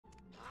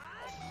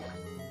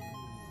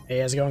Hey,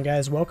 how's it going,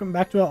 guys? Welcome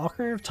back to our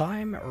Ocarina of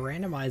Time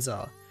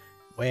Randomizer,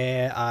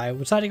 where I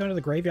decided to go to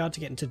the graveyard to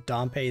get into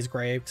Dampé's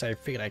grave, because I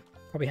figured I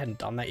probably hadn't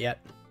done that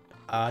yet.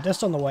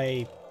 Just on the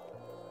way...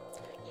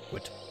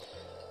 Good.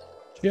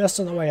 Just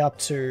on the way up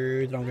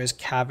to Dongo's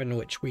Cavern,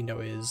 which we know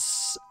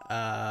is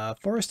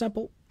Forest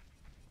Temple,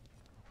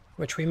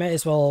 which we may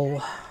as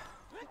well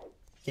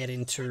get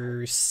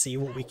into, see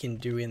what we can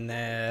do in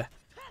there.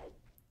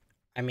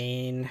 I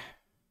mean,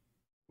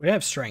 we don't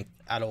have strength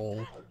at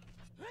all.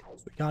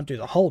 We can't do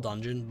the whole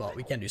dungeon, but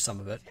we can do some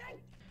of it.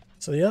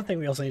 So the other thing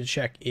we also need to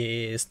check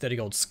is 30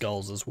 gold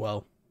skulls as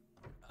well.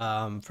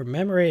 From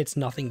memory, it's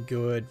nothing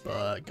good,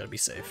 but gotta be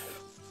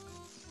safe.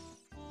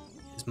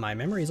 Because my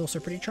memory is also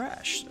pretty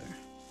trash, so...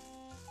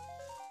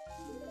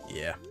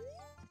 yeah.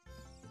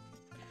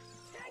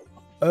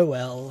 Oh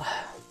well.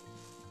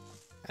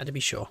 Had to be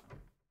sure.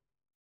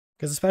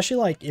 Because especially,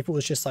 like, if it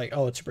was just like,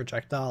 oh, it's a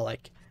projectile,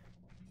 like,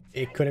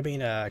 it could have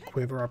been a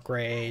quiver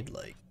upgrade,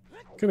 like,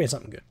 could have been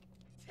something good.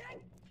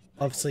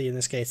 Obviously, in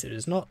this case, it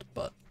is not,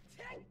 but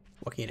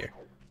what can you do?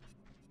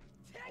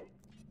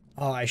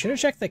 Oh, I should have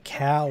checked the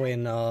cow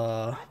in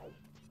the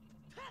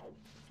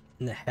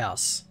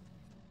house.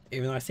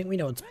 Even though I think we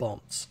know it's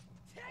bombs.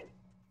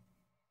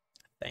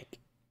 I think.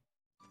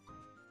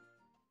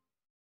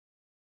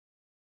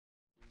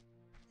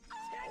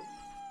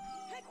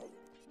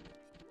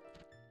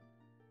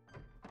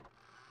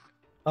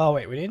 Oh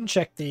wait, we didn't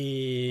check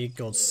the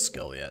gold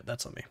skull yet.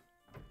 That's on me.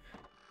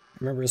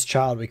 Remember, as a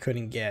child, we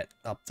couldn't get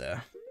up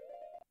there.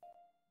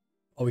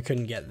 Or we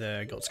couldn't get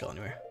the gold skull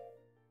anyway.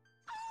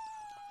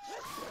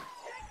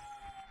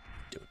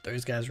 Deal with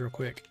those guys real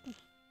quick.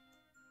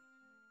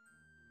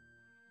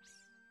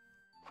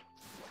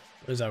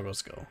 Where's our gold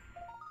skull?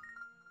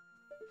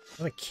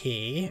 Oh, a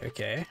key,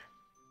 okay.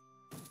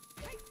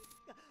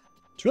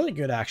 It's really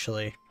good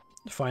actually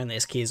to find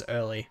these keys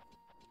early.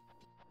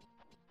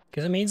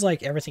 Because it means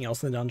like everything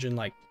else in the dungeon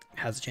like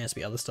has a chance to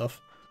be other stuff.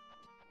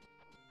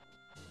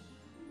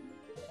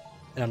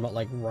 And I'm not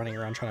like running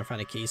around trying to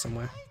find a key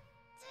somewhere.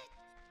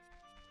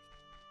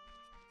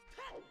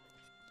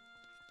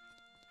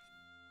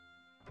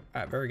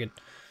 Alright, very good.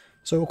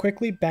 So we'll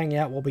quickly bang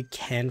out what we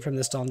can from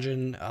this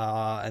dungeon,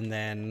 and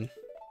then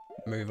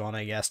move on,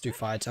 I guess, do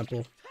Fire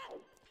Temple.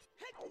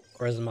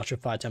 Or as much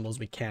of Fire Temple as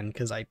we can,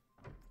 because I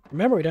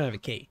remember we don't have a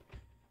key.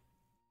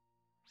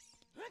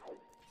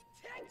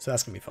 So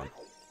that's going to be fun.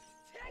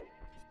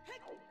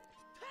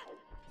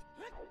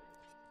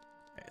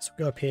 Okay, so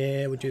we'll go up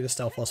here, we'll do the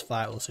Stealth Lost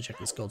Fight, we'll also check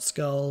this gold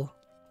skull.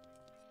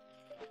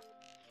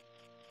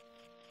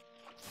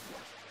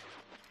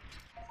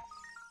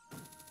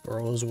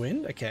 Roar's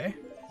Wind, okay.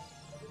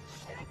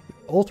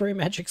 All three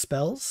magic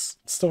spells.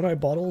 Still no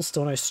bottles,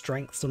 still no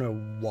strength, still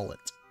no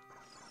wallet.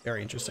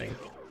 Very interesting.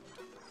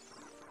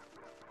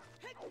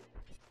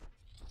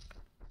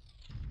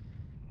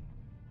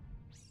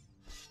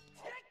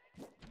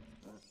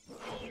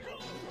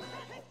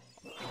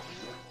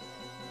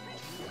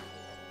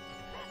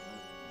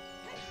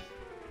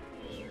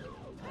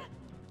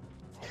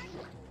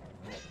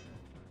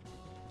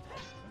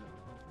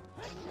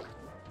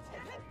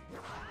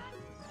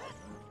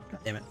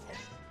 Damn it.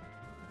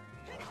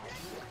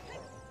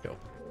 Cool.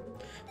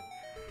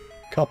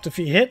 Copped a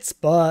few hits,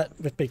 but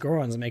with big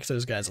Gorons it makes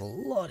those guys a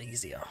lot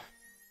easier.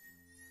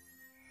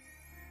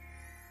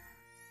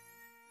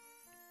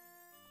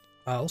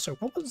 Also,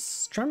 what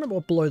was... trying to remember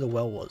what below the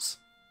well was.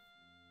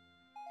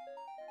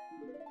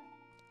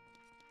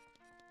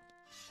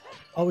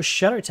 Oh, it was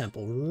Shadow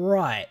Temple,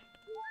 right.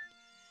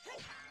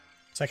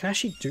 So I can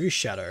actually do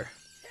Shadow.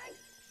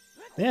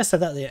 I think I said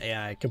that,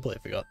 yeah, I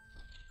completely forgot.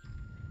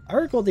 I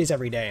record these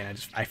every day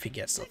and I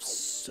forget stuff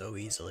so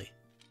easily.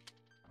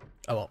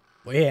 Oh well,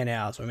 we're here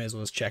now, so I may as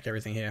well just check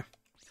everything here.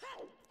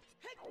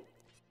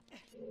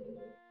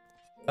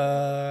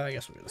 I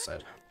guess we'll do this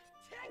side.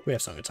 We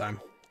have some good time.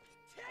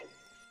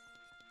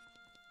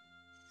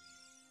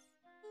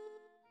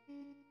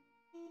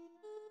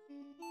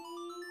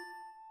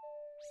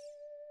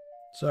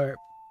 So,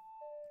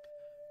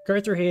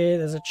 go through here,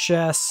 there's a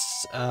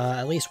chest,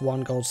 at least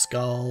one gold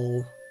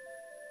skull.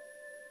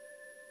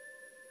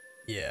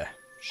 Yeah.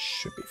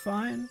 Should be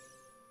fine.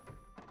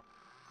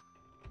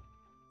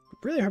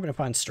 Really hoping to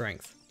find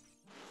strength.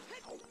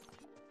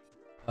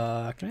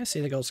 Can I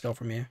see the gold skull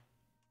from here?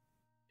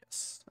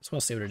 Yes. I just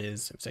want to see what it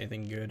is, if it's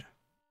anything good.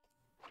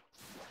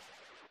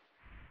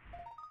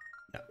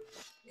 No.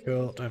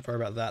 Cool, don't worry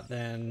about that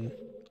then.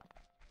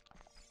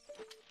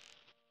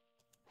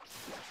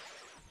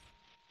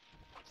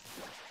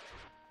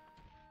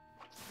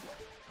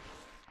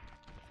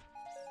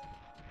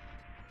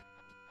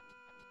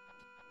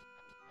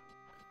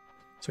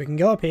 So we can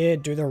go up here,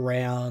 do the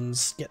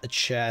rounds, get the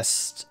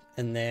chest,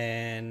 and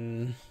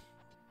then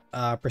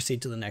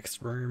proceed to the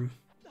next room.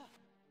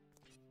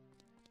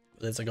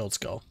 There's a gold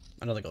skull.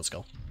 Another gold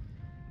skull.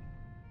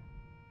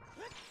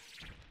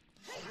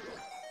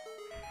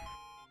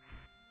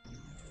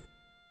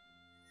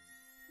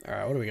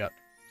 Alright, what do we got?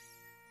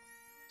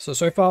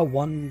 So far,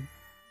 one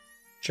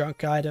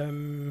junk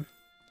item,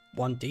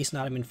 one decent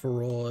item in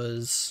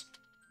Farore's.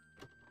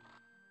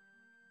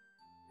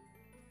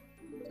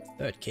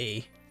 Third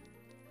key.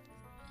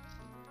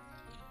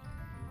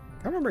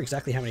 I don't remember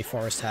exactly how many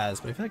Forest has,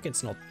 but I feel like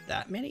it's not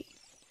that many.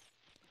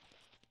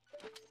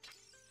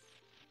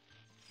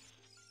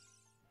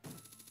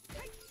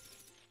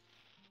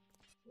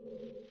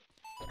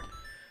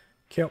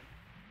 Cool.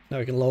 Now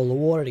we can lower the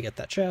water to get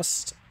that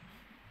chest.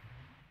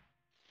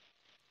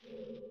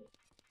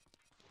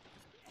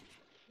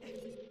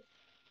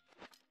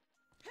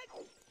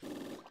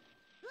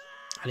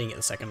 I didn't get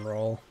the second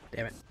roll.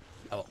 Damn it.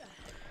 Oh well.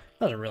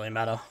 Doesn't really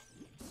matter.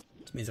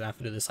 This means I have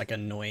to do this like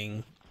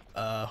annoying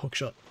hook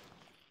shot.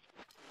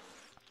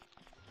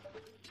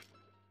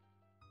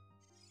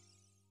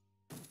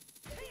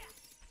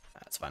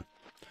 That's fine.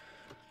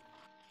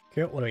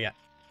 Cool, what do we got?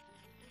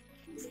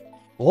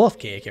 Fourth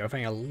key, okay, we're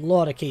finding a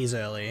lot of keys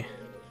early.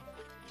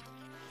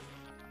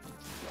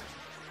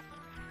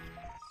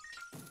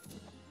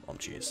 Bomb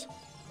cheese.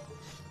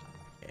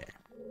 Yeah.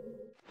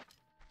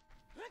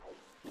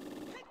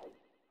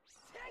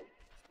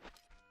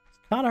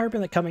 Kinda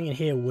hoping that coming in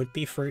here would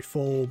be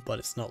fruitful, but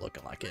it's not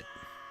looking like it.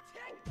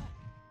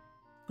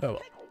 Oh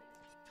well.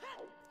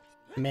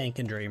 Man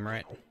can dream,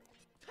 right?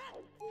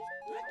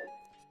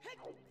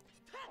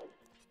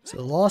 So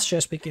the last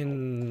chest we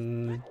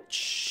can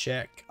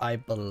check, I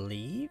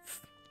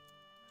believe.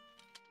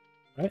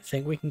 I don't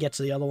think we can get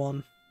to the other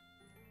one.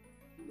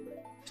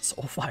 It's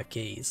all 5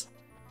 keys.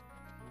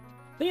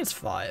 I think it's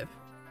 5.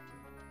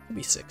 Could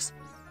be 6.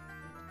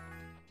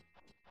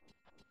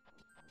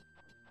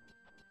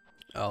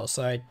 Oh,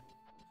 so I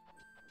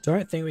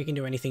don't think we can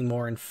do anything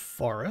more in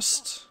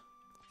Forest.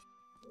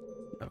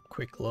 A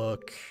quick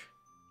look.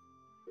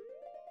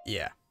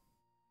 Yeah.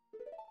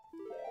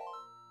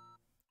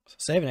 So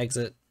save and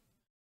exit.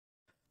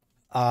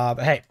 But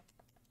hey,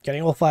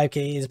 getting all 5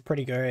 keys,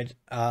 pretty good.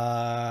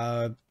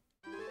 Yeah,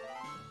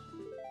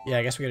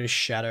 I guess we gotta do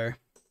Shadow.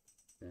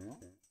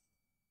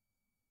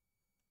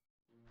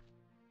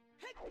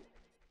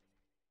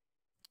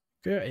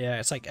 Good, yeah,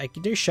 it's like, I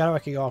can do Shadow, I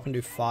can go up and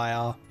do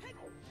Fire.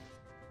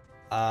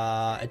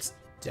 It's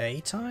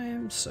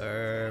daytime,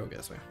 so we'll go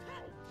this way.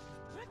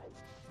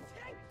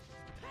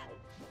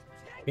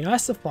 It'd be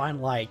nice to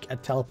find, like, a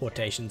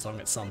teleportation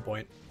song at some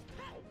point.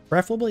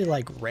 Preferably,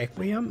 like,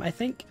 Requiem, I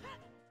think,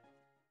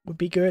 would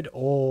be good,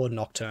 or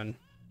Nocturne.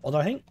 Although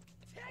I think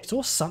I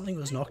saw something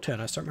that was Nocturne,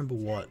 I just don't remember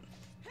what.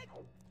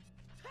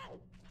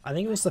 I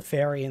think it was the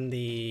fairy in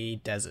the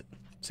desert.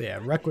 So yeah,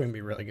 Requiem would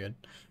be really good.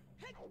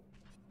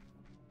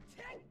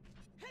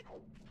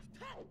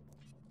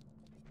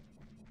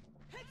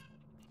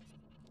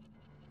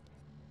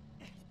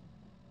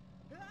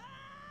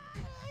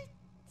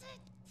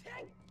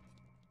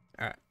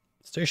 Alright,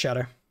 let's do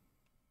Shadow.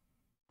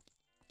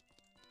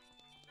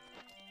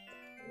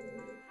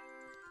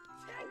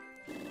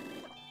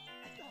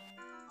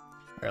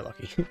 Very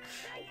lucky.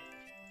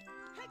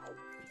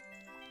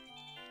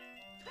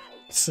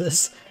 This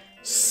is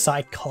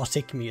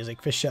psychotic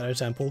music for Shadow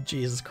Temple,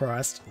 Jesus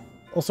Christ.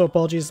 Also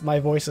apologies, my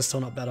voice is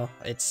still not better.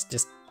 It's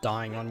just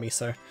dying on me,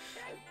 so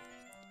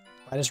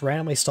I just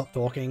randomly stopped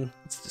talking.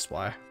 It's just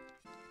why.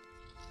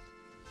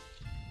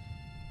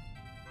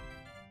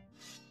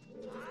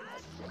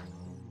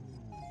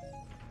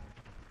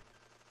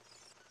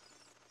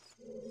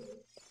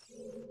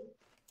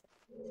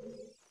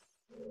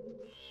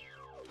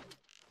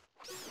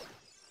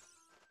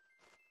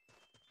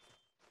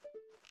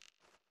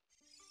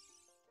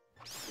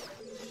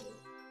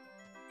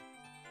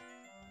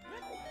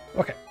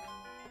 Okay.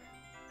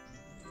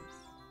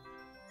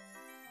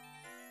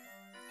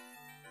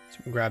 So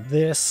we can grab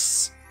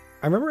this.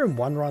 I remember in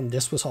one run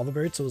this was hover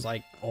boots, so it was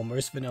like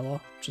almost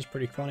vanilla, which is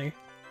pretty funny.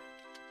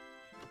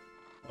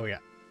 Oh yeah.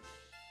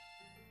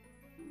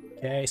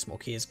 Okay, small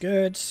key is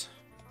good.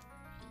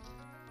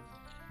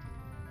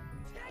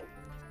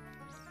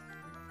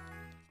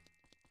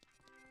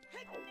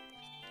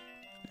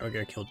 There we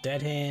go, kill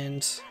Dead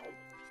Hand.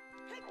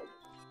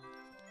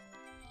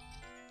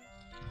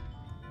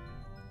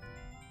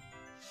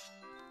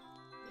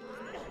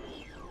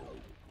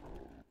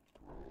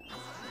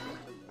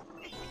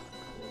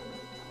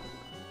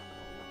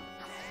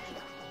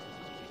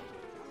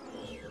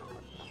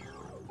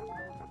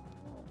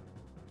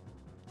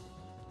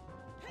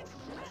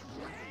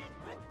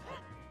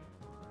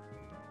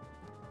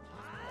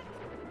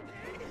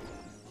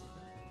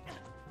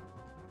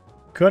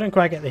 Couldn't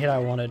quite get the hit I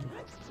wanted.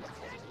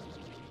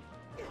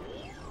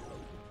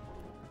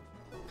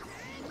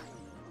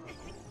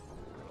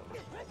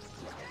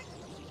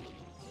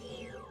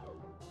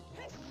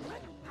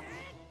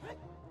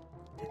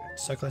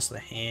 So close to the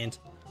hand.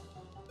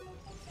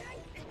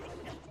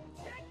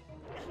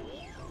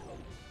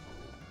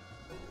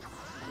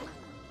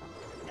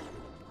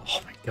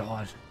 Oh my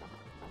god.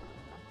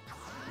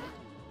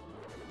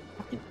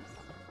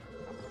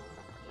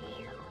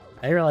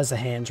 I didn't realize the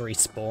hands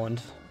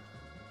respawned.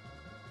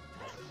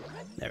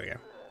 There we go.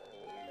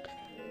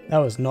 That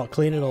was not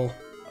clean at all.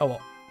 Oh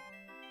well.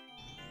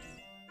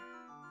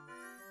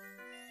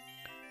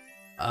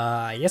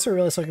 I guess we're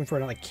really just looking for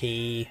another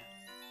key.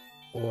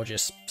 Or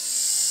just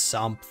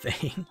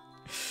something.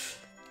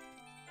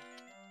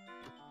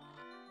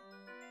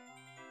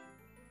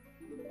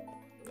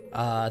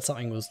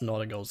 Something was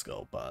not a gold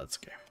skull, but it's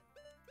okay.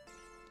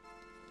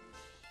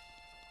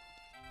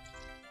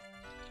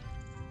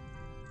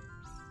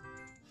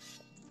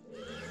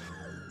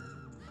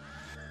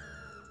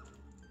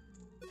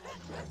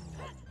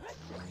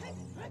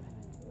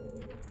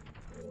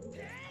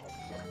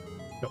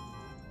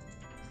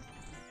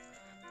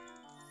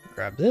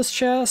 Grab this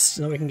chest,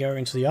 and then we can go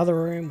into the other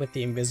room with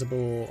the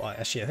invisible... Oh,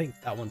 actually, I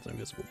think that one's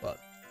invisible, but...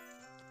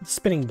 The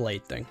spinning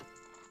blade thing.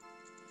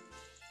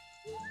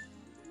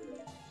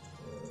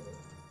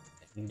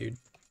 Dude.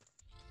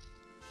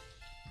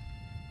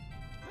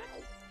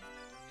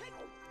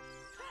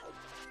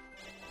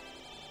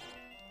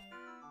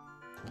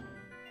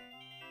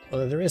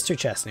 Although there is 2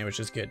 chests in here,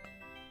 which is good.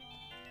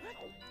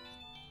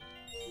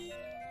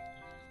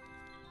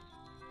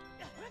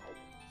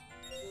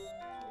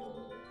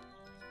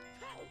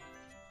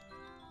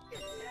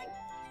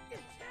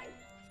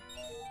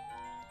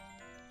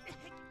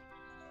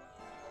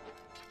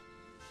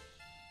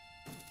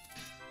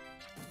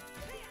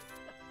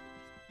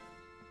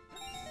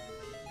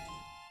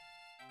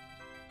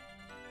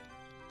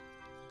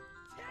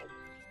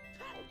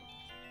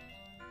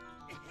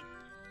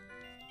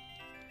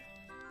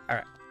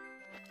 Alright.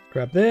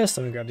 Grab this,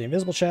 then we grab the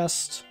invisible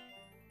chest.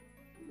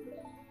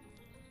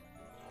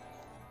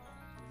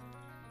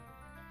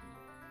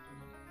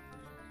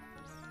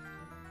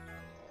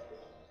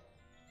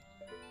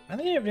 I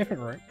think I have a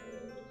different room.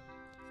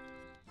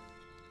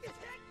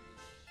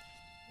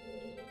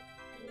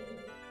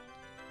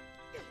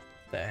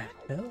 The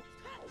hell?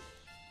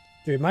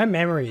 Dude, my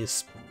memory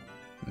is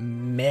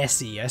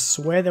messy. I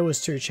swear there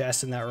was 2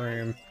 chests in that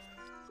room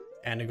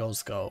and a gold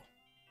skull.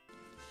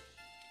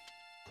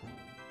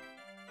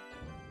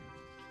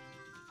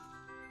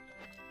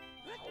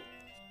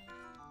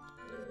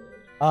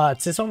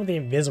 It's this one with the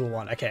invisible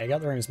one. Okay, I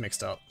got the rooms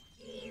mixed up.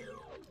 Yeah,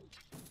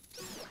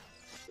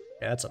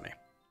 that's on me.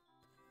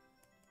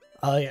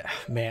 Oh yeah,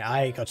 man,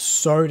 I got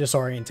so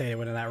disorientated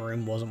when that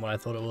room wasn't what I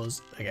thought it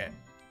was. Okay.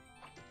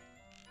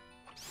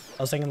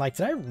 I was thinking, like,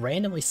 did I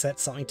randomly set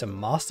something to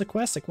Master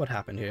Quest? Like, what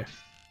happened here?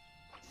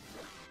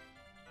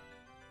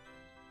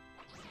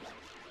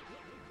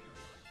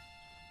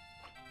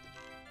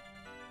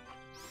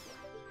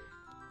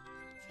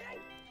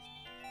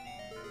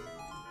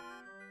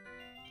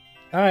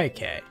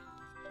 Okay.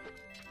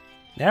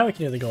 Now we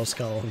can do the gold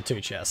skull and 2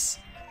 chests.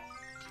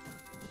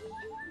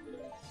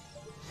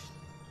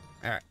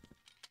 Alright.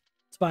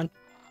 It's fine.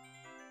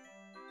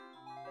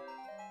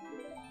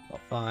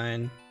 Not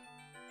fine.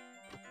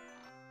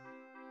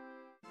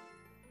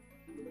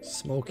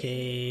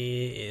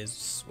 Smoky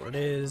is what it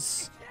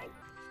is.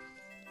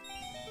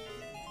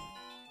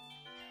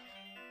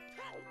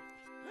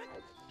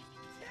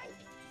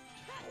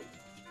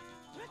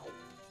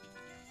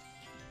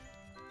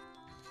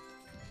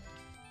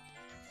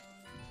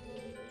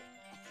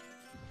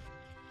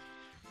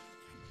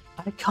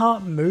 I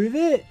can't move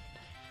it?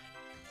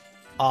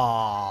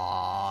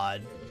 Aw,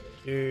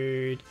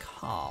 dude,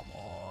 come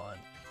on.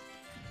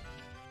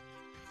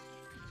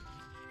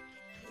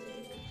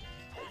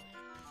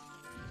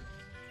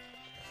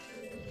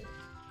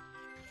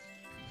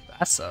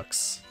 That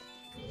sucks.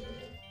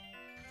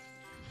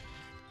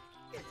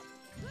 I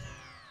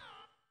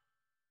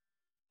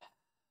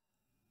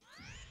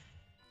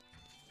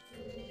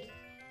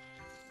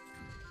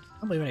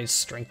can't believe I need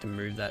strength to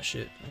move that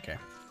shit. Okay.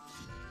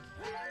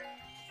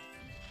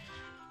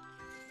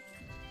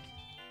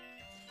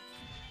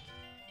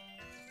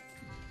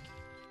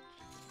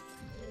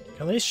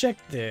 At least check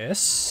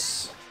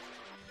this.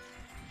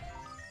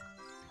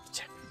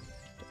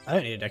 I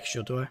don't need a deck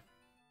shield, do I?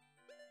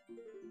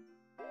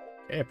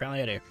 Okay,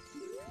 apparently I do.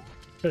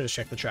 Could've just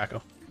checked the tracker.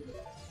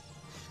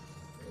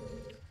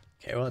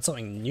 Okay, well, that's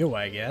something new,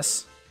 I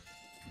guess.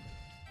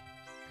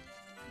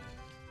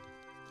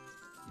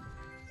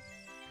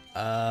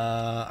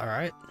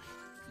 Alright.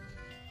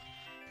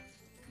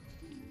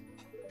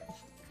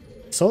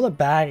 Saw the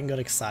bag and got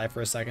excited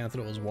for a second. I thought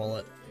it was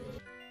wallet.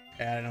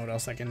 Yeah, I don't know what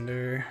else I can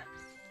do.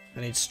 I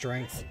need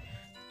strength.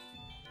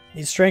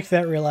 Need strength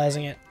without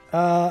realizing it.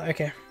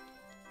 Okay.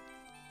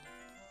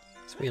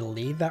 So we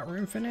leave that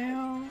room for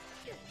now.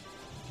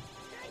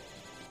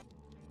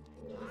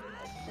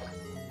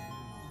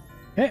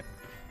 Okay.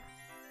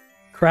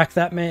 Crack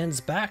that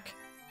man's back.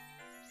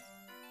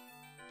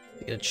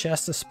 Get a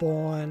chest to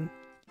spawn.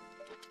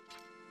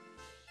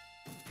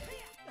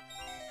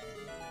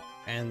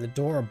 And the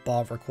door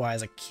above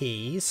requires a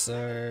key, so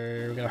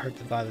we're gonna hope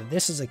that either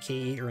this is a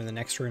key or in the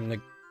next room the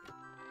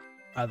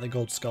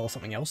gold skull or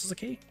something else is a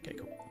key. Okay,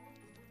 cool.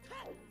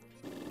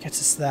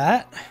 Gets us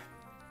that.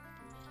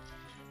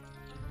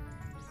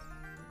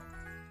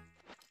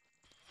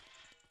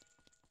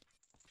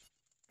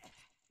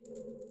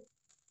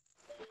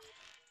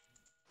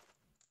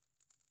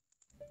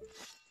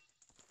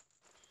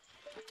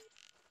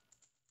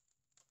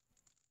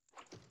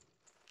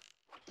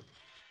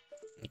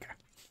 Okay.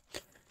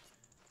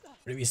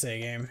 What do we say,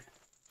 game?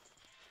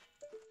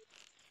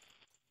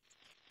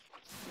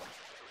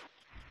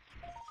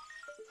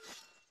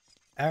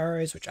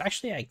 Arrows, which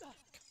actually I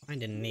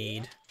kind of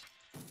need.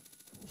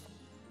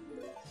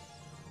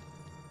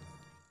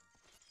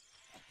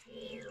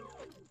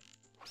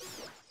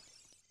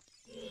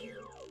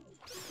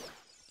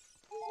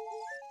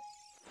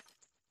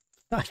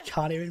 I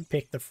can't even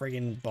pick the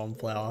friggin' bomb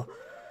flower.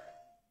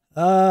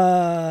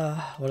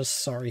 What a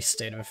sorry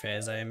state of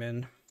affairs I am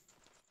in.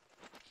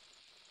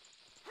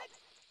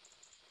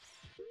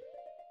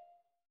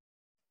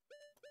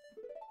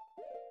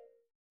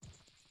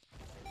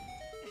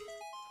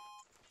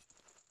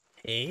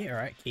 Hey,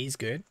 alright, key's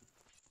good.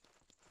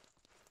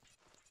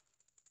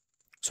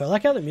 So I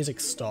like how the music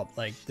stopped,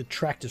 like the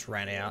track just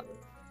ran out.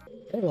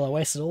 Okay, well I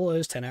wasted all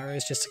those 10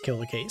 arrows just to kill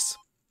the keys.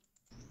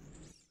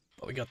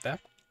 But we got there.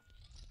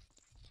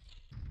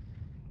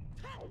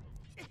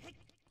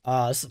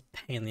 This is a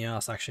pain in the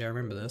ass actually, I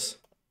remember this.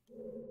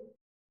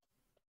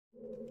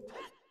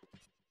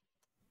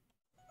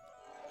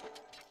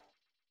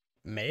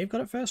 May have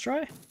got it first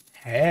try?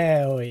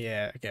 Hell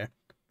yeah, okay.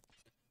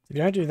 If you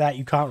don't do that,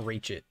 you can't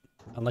reach it.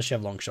 Unless you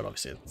have long shot,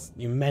 obviously.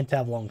 You're meant to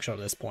have long shot at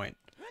this point.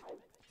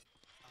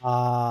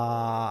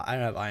 I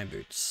don't have iron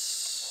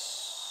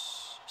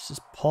boots. Is this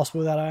possible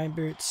without iron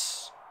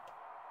boots?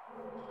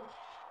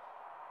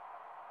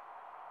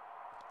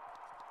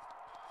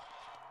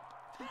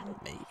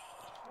 Maybe.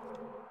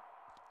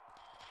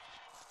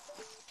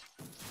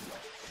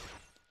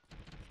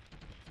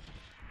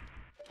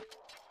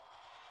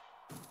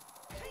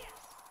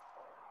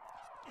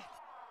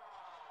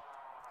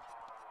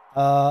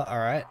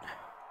 Alright.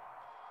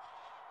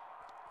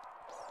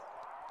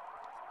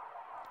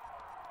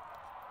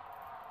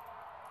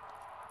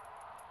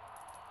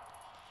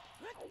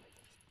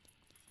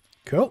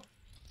 Cool.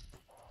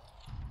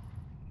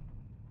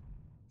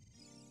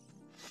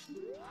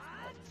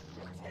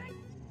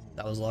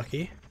 That was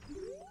lucky.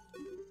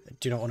 I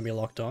do not want to be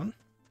locked on.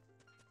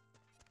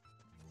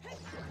 This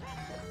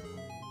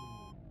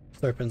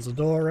opens the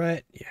door,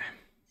 right? Yeah.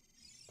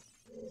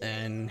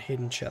 And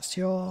hidden chest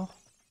here. What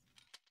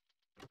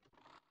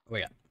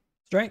we got?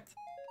 Strength.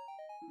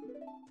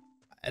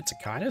 It's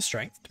a kind of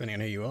strength, depending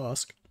on who you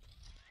ask.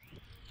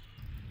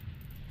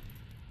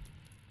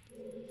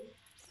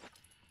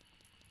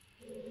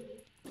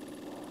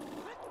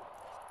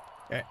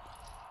 Okay.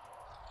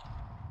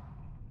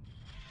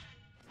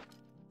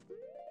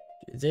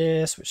 Do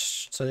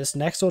this, so this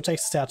next door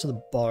takes us out to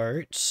the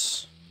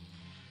boat.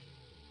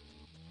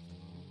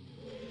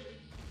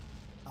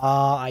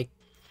 I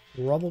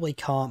probably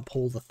can't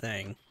pull the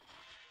thing.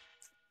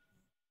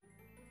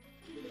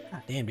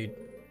 God damn, dude.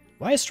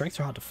 Why is strength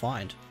so hard to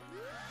find?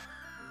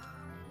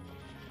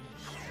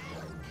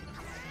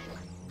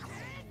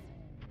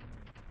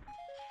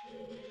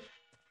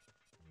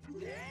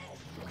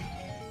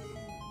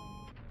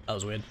 That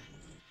was weird.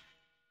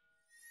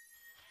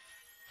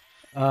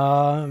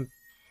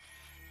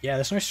 Yeah,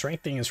 this no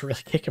strength thing is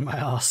really kicking my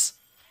ass.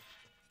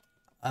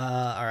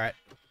 Alright.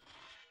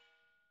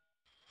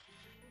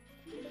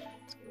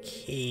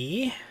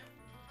 Key.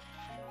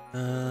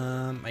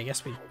 I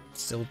guess we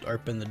still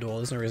open the door,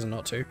 there's no reason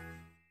not to.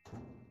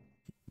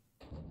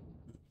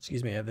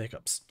 Excuse me, I have the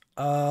hiccups.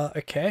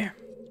 Okay.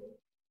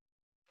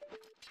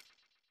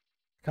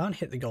 Can't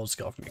hit the gold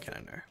skull from here, can I?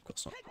 No, of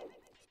course not.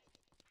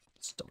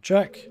 Let's double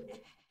check.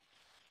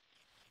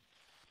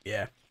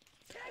 Yeah.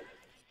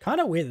 Kind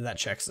of weird that that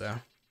checks though.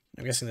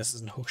 I'm guessing this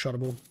isn't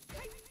hookshotable.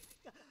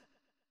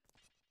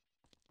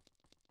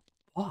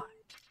 Why?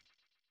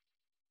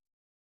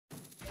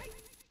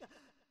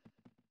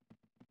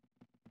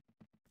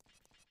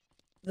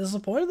 There's the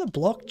point of the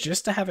block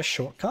just to have a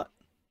shortcut?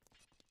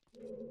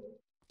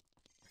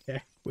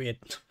 Okay, weird.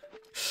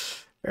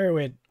 Very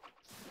weird.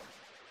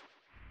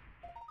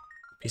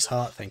 Peace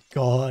heart, thank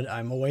God.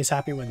 I'm always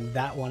happy when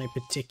that one in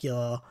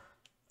particular...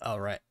 Oh,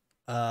 right.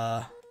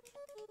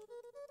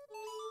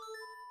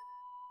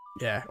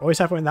 Yeah, always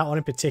happy when that one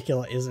in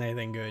particular isn't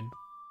anything good.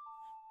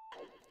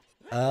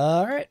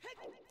 Alright.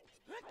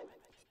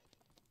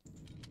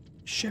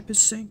 Ship is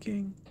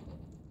sinking.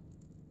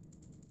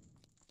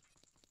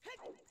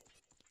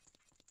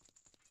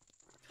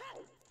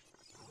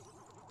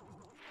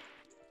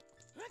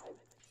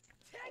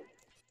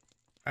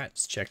 Alright,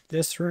 let's check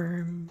this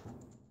room.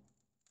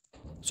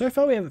 So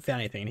far we haven't found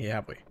anything in here,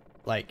 have we?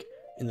 Like,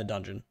 in the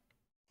dungeon.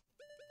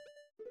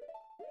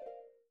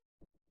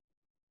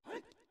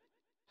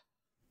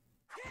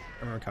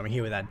 And we're coming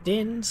here with our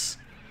dins.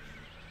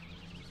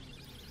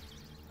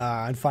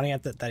 And finding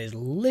out that that is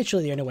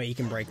literally the only way you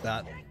can break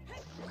that.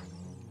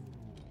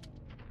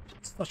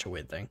 It's such a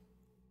weird thing.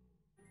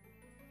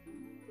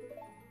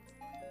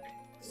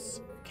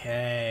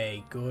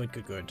 Okay, good,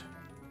 good, good.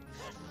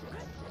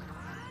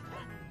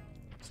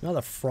 It's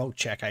another frog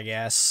check, I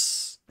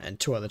guess. And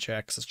 2 other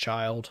checks as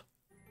child.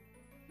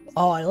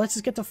 Oh, let's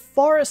just get to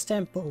Forest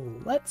Temple.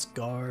 Let's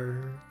go.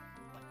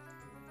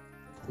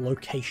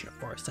 Location of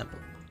Forest Temple.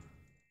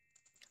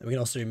 And we can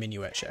also do a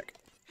minuet check.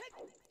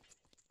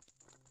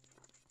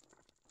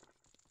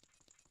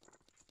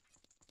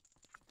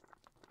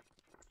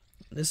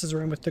 This is a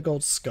room with the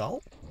gold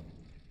skull.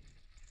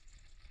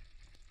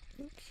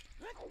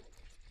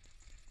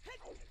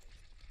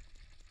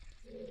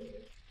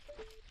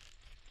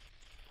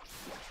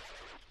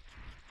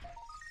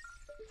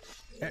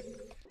 Okay.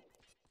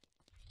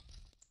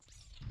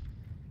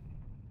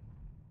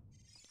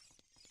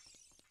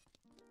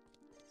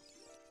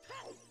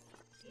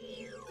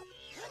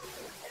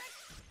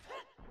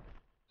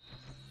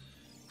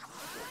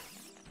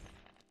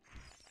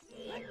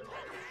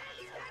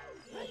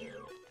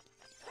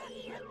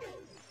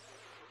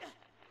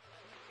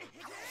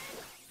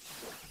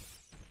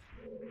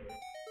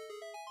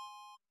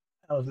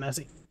 That was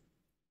messy.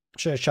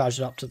 Should have charged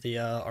it up to the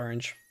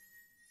orange.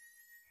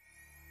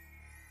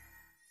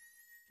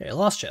 Okay,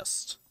 last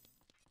chest.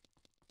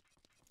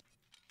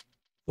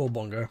 Full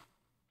bongo.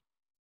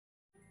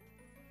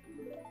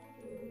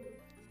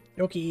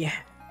 Yoki. I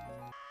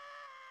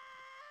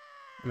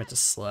meant to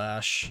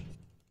slash.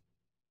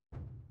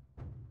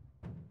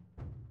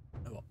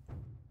 Oh well.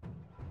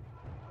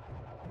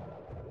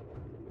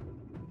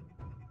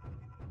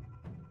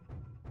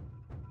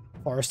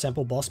 Forest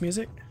Temple boss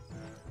music?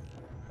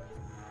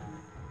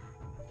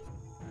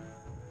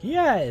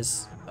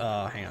 Yes!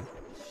 Hang on.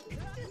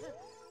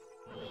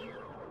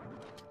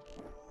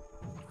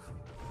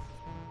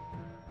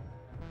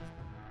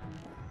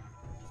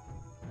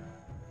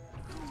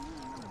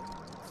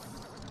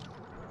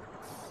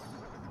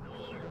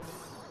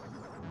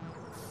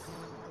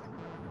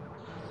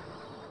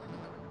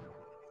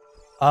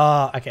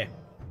 Okay.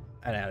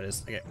 I know how it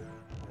is. Okay.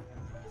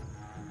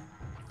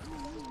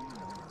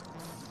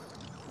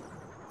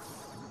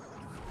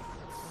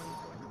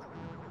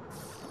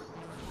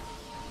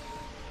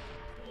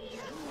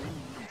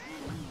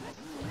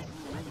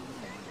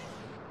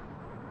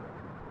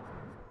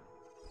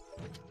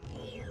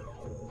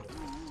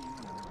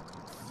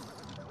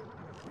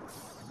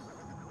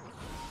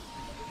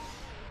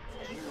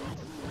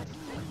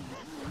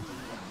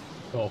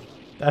 Cool.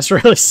 That's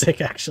really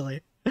sick,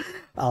 actually.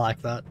 I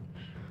like that.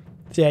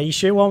 So yeah, you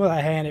shoot one with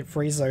a hand, it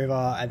freezes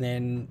over, and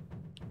then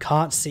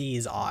can't see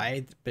his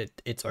eye, but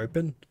it's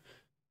open.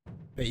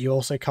 But you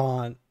also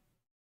can't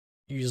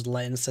use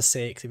lens to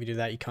see it, because if you do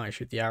that, you can't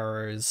shoot the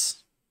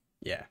arrows.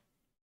 Yeah.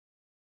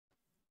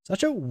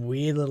 Such a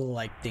weird little,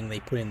 like, thing they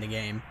put in the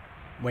game.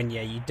 When,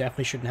 yeah, you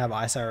definitely shouldn't have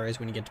ice arrows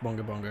when you get to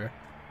Bongo Bongo.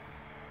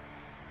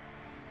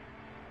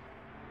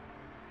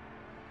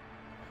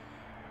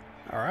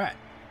 Alright.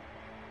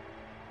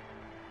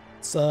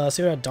 So,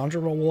 see what our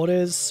dungeon reward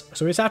is.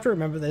 So we just have to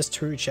remember there's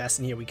 2 chests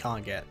in here we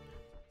can't get.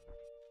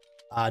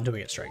 Until we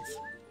get strength.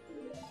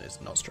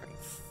 There's no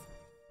strength.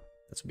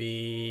 This would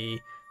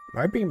be...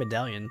 I'm hoping a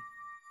medallion.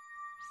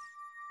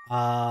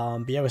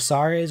 But yeah, with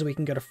Sari's, we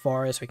can go to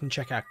forest, we can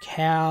check our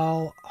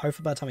cow.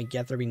 Hopefully by the time we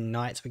get there, it'll be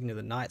night, so we can do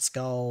the night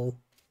skull.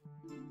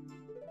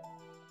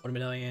 Water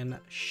medallion.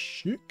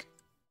 Shook.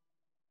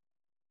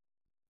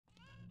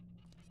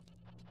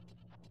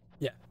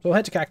 Yeah, so we'll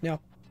head to CAC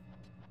now.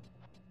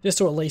 Just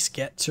to at least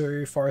get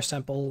to Forest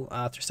Temple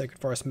through Sacred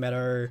Forest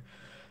Meadow.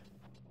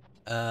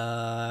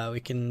 We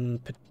can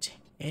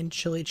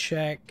potentially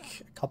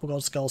check a couple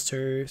gold skulls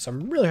too. So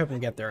I'm really hoping to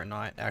get there at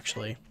night,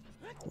 actually.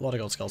 A lot of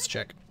gold skulls to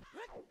check.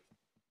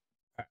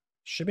 Right.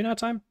 Should be night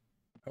time?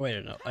 I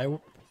waited enough.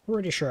 I'm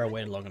pretty sure I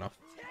waited long enough.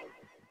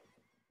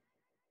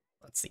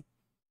 Let's see.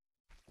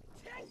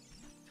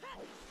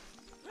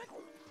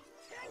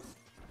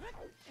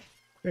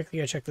 Quickly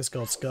go check this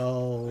gold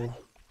skull.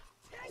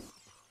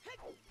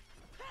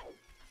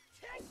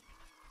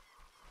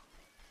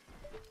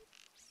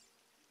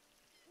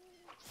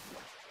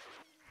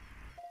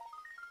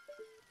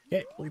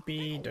 Okay,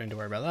 loopy, don't need to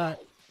worry about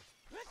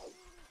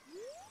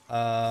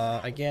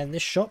that. Again,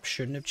 this shop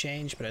shouldn't have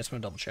changed, but I just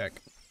want to double check.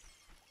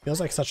 Feels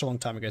like such a long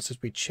time ago since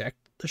we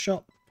checked the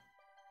shop.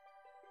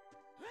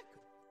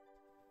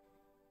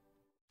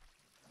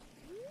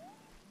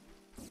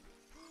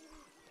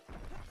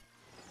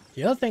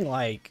 The other thing,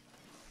 like,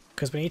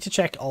 because we need to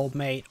check Old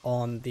Mate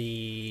on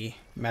the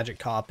Magic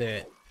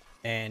Carpet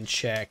and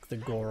check the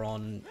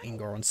Goron in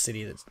Goron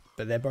City,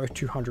 but they're both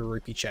 200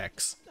 rupee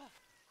checks.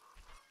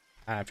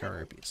 I have 200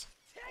 rupees.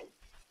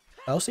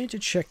 I also need to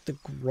check the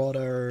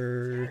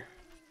grotto,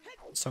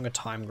 Song of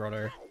Time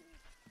grotto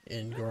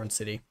in Goron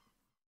City.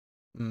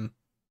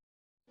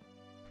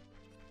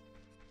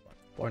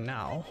 For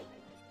now.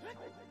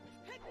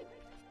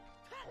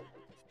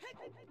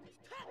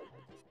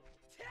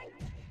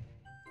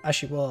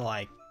 Actually, well,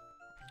 like,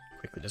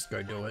 quickly just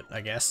go do it,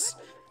 I guess.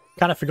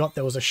 Kind of forgot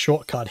there was a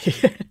shortcut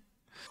here.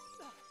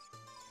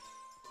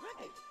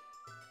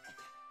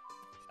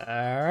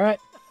 Alright,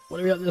 what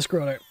do we got in this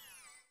grotto?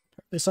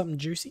 There's something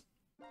juicy.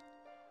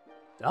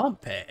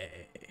 Dumpe.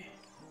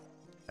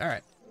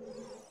 Alright.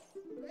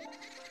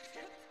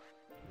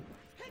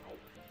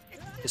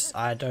 Just,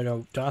 I don't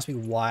know, don't ask me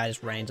why I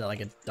just ran into like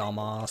a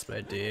dumbass, but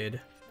I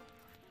did.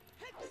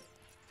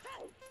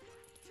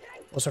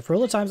 Also, for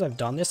all the times I've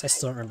done this, I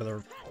still don't remember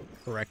the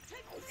correct...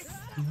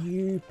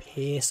 You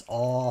piss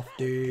off,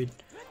 dude.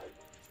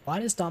 Why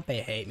does Dumpe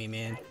hate me,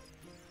 man?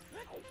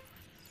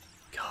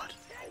 God.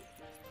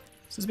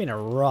 This has been a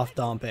rough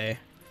Dumpe.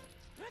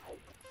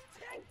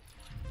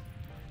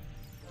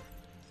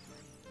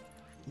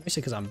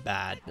 Mostly because I'm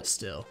bad, but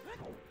still.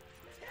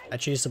 I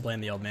choose to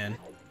blame the old man.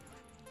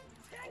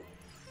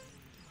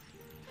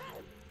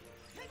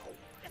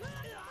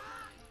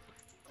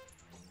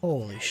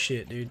 Holy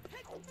shit, dude.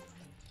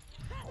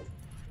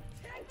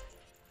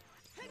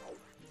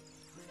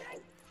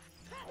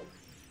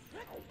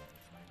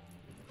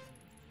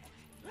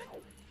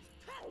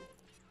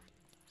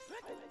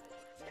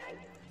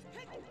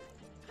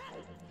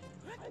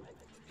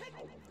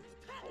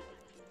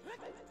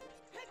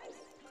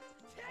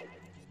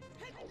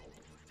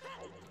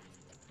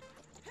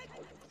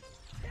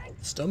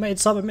 Still made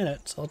sub a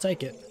minute, so I'll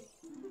take it.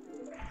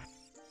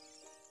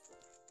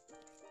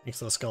 Thanks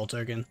for the skull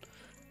token.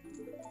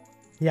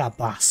 Yeah,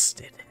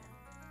 bastard.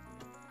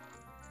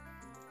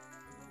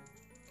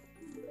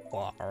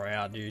 Wow,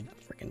 alright, dude.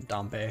 Freaking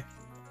Dumpy.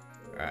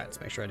 Alright, let's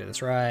make sure I do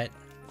this right.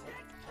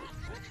 There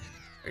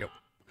we go.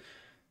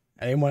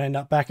 I didn't want to end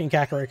up back in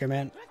Kakariko,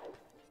 man.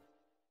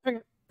 Okay.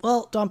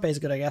 Well, Dumpy's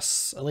good, I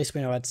guess. At least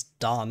we know it's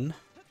done.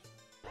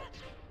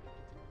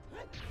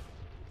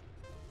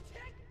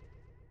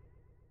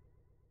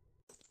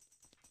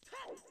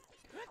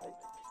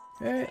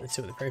 Okay, let's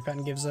see what the fairy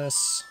pattern gives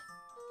us.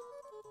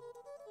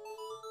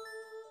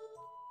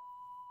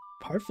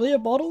 Hopefully a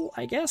bottle,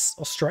 I guess?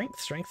 Or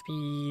strength? Strength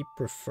be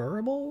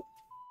preferable?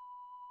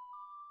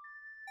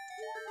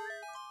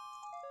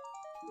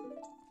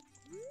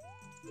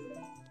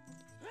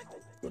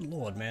 Good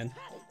lord, man.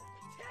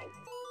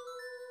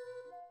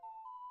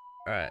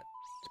 Alright.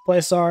 Let's play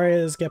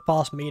Sarias, get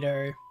past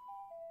Mito.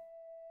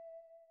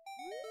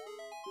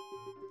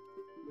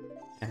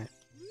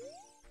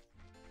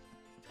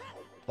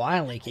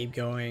 Finally keep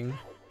going.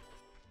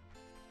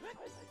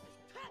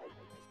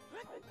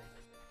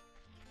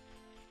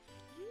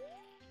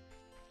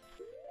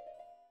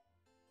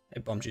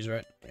 Hey, Bumchi's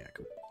right. Yeah,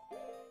 cool.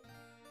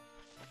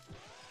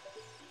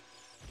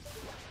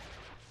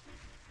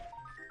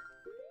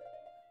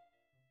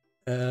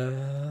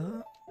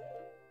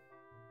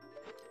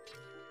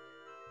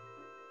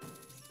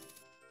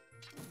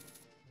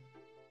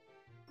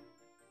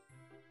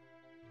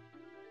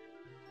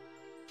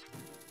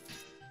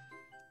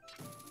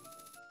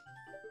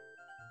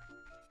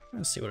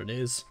 Let's see what it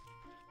is.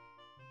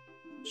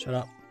 Shut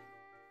up.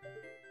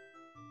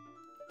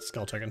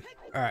 Skull token.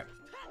 Alright.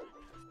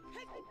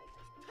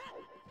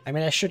 I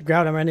mean, I should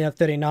grab him only at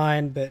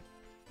 39, but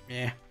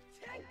yeah.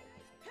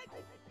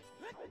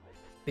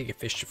 Bigger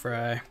fish to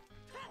fry.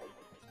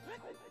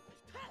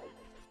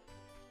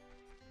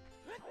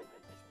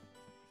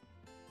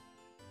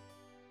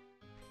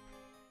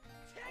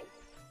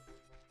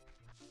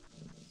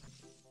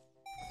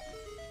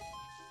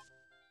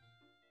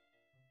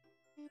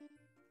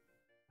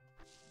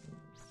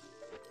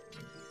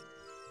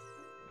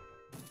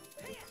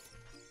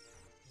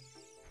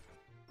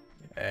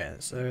 Okay,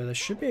 so there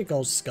should be a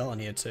gold skull in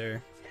here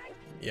too.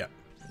 Yep.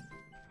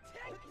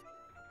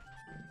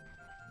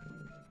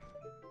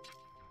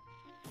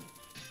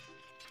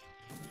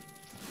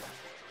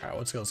 Alright,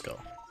 what's gold skull?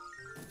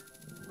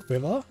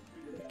 Quiver?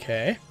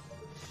 Okay.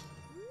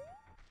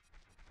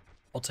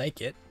 I'll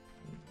take it.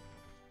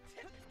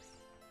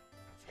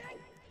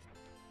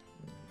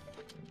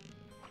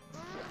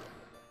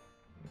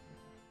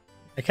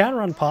 I can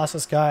run past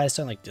this guy, I just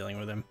don't like dealing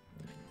with him.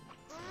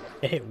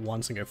 I hit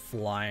once and go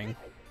flying.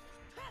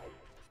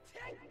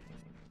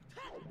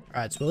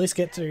 Alright, so we'll at least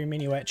get to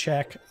Minuet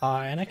check.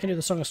 And I can do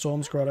the Song of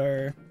Storms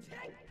Grotto.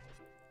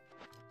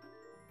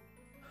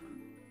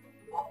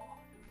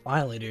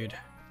 Finally, dude.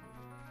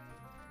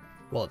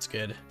 Well, it's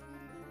good.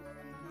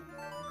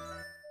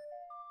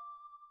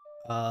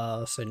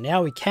 So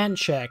now we can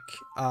check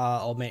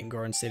Old Mate in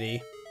Goron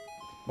City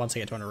once I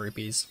get 200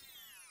 rupees.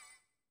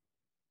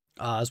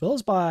 As well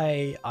as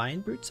buy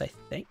Iron Boots, I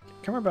think. I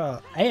can't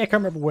remember. A, I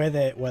can't remember where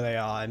they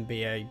are, and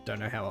B, I don't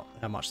know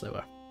how much they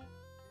were.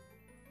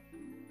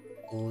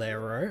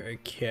 Lero,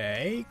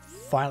 okay.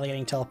 Finally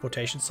getting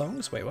teleportation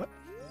songs. Wait, what?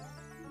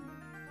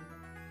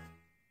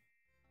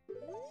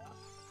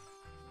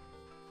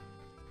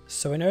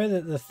 So we know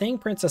that the thing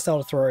Princess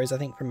Zelda throws, I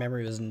think from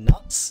memory, was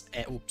nuts.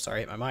 And, oops,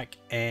 sorry, hit my mic.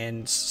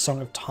 And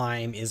Song of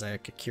Time is a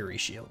Kakiri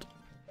shield.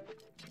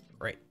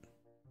 Great.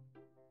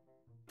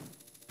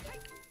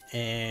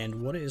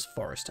 And what is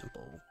Forest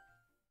Temple?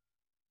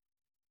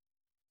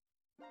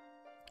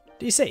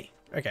 DC.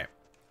 Okay.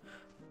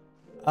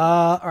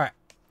 Alright.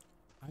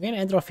 I'm going to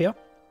end it off here.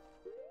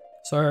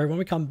 So when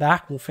we come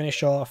back, we'll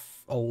finish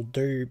off, or we'll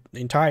do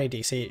the entirety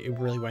of DC. It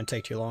really won't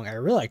take too long. I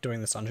really like doing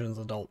this dungeon as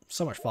an adult.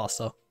 So much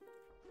faster.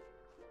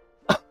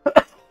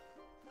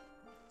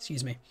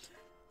 Excuse me.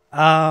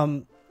 Yeah,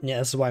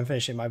 this is why I'm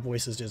finishing. My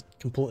voice has just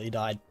completely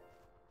died.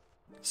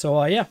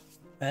 So, yeah.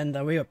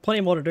 And we got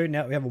plenty more to do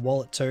now. We have a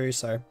wallet too,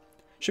 so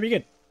should be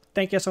good.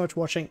 Thank you so much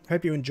for watching.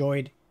 Hope you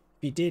enjoyed.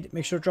 If you did,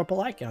 make sure to drop a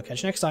like, and I'll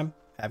catch you next time.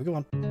 Have a good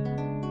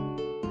one.